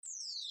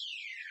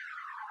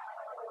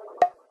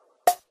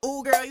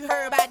Ooh, girl, you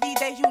heard about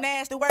DJ You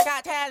Nasty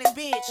workout challenge,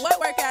 bitch. What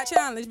workout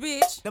challenge,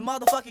 bitch? The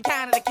motherfucking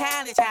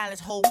county challenge,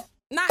 ho.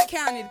 Not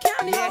county, the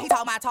county. Yeah, ho? he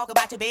talk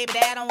about your baby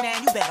dad on there,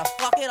 and you better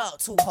fuck it up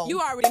too, ho. You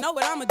already know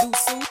what I'ma do,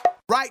 Sue.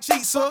 Right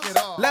cheek sus,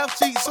 left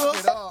cheek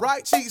sus,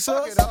 right cheek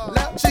sus,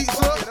 left cheek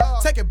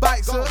sus. Take it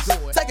back, sus.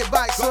 Take it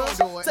back, sus.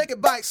 Take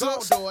it back,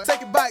 sus.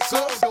 Take it back,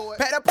 sus.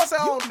 Pat that pussy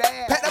on,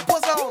 pat that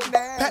pussy on,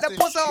 pat that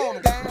pussy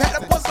on, pat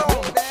that pussy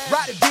on.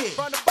 Ride the dick,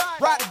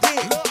 ride the dick,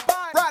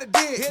 ride the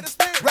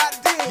dick, ride the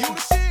dick. You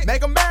the shit.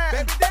 Make 'em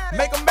mad,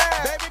 make 'em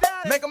mad,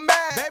 make 'em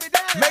mad,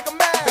 make 'em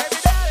mad.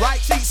 Right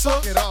cheek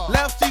sus,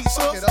 left cheek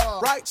sus,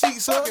 right cheek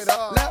sus,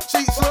 left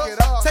cheek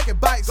sus. Take it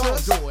back,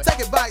 sus. Take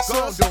it back,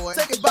 sus.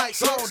 Take it back,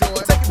 sus.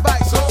 Take it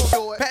back, sus.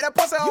 Pat that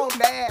pussy on,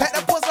 pat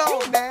that pussy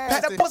on,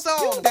 pat that pussy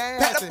on,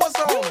 pat that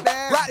pussy on.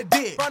 Ride the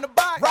dick, ride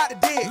the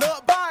dick,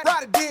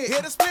 ride the dick,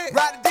 hit the split,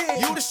 ride the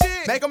dick. You the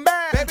shit. Make 'em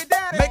mad, baby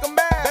daddy, make 'em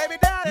mad, baby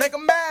daddy, make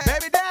 'em mad,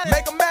 baby daddy,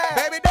 make 'em mad,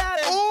 baby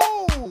daddy.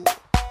 Ooh,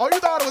 oh, you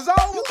thought it was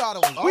over? You thought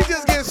it was over? We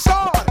just getting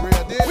started.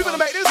 Real deal. We gonna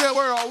make this here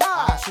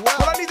worldwide.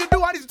 What I need to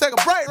do, I need to take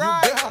a break,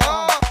 right?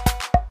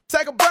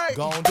 Take a break.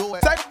 Gon' do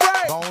it. Take a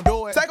break. Gon'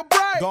 do it. Take a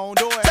break. Gon'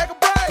 do it. Take a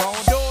break.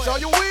 Gon' do it. Show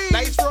your weed.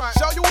 Lace front.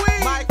 Show your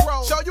weed.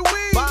 Micro. Show your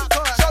weed.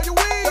 Show your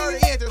weed.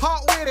 30 inches.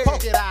 Hot with it.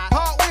 Poke it out.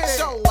 Hot with it.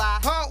 Show why.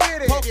 Hot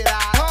with it. Poke it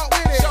out. Hot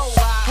with it. Show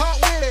why.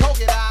 Hot with it. Poke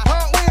it out.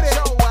 Hot with it.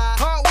 Show why.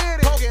 Hot with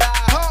it. Poke it out.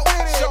 Hot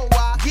with it. Show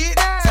why. Get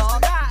nasty.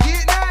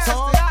 Get nasty.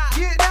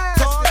 Get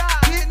nasty.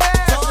 Get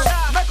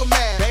nasty. Make 'em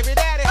mad. Baby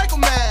daddy. Make 'em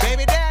mad.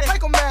 Baby daddy.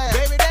 Make 'em mad.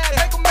 Baby daddy.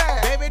 Make 'em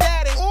mad. Baby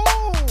daddy.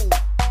 Ooh.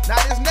 Now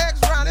this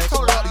next round is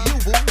totally up to you,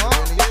 boo.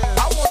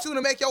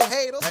 To make your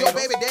haters, your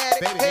baby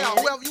daddy, hell,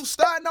 whoever you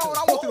starting on,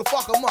 I want you to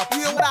fuck them up. You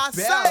hear what I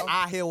say?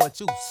 I hear what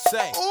you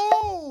say.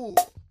 Ooh.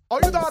 Oh,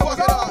 you thought it was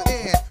over?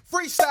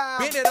 Freestyle.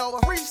 Bend it over.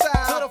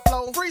 Freestyle. To the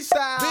flow.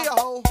 Freestyle. Be a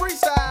hoe.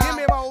 Freestyle. Give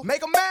me more.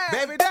 Make 'em mad.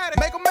 Baby daddy.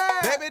 Make 'em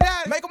mad. Baby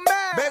daddy. Make 'em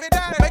mad. Baby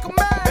daddy. Make 'em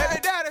mad. Baby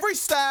daddy.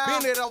 Freestyle.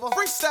 Bend it over.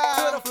 Freestyle.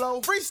 To the flow.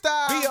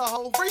 Freestyle. Be a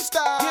hoe.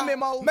 Freestyle. Give me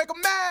more. Make 'em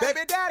mad.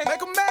 Baby daddy.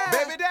 Make 'em mad.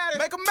 Baby daddy.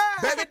 Make 'em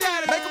mad. Baby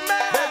daddy. Make 'em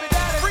mad. Baby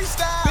daddy.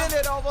 Freestyle. Bend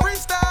it over.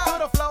 Freestyle. To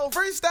the flow.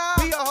 Freestyle.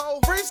 Be a hoe.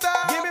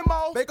 Freestyle. Give me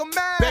more. Make 'em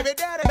mad. Baby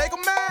daddy. Make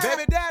 'em mad.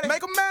 Baby daddy.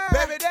 Make 'em mad.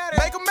 Baby daddy.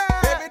 Make 'em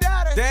mad. Baby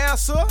daddy. Damn,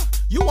 sir.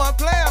 You wasn't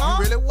playing, huh?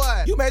 You really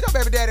was. You made your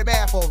baby daddy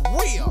mad for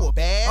real. You a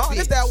bad bitch.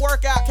 This that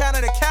workout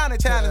county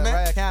challenge, man.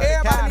 Right, county to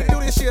Everybody county. need to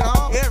do this shit,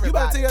 huh?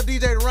 Everybody. You better tell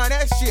DJ to run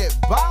that shit.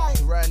 Bye.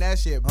 Run that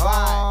shit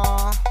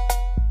by.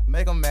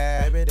 Make 'em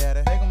mad. Baby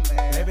daddy. Make 'em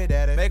mad. Baby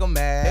daddy. Make 'em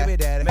mad. Baby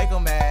daddy. Make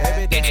 'em mad.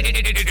 Baby daddy.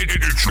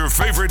 It's your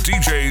favorite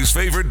DJ's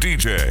favorite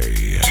DJ.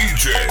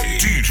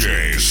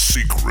 DJ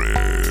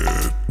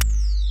Secret.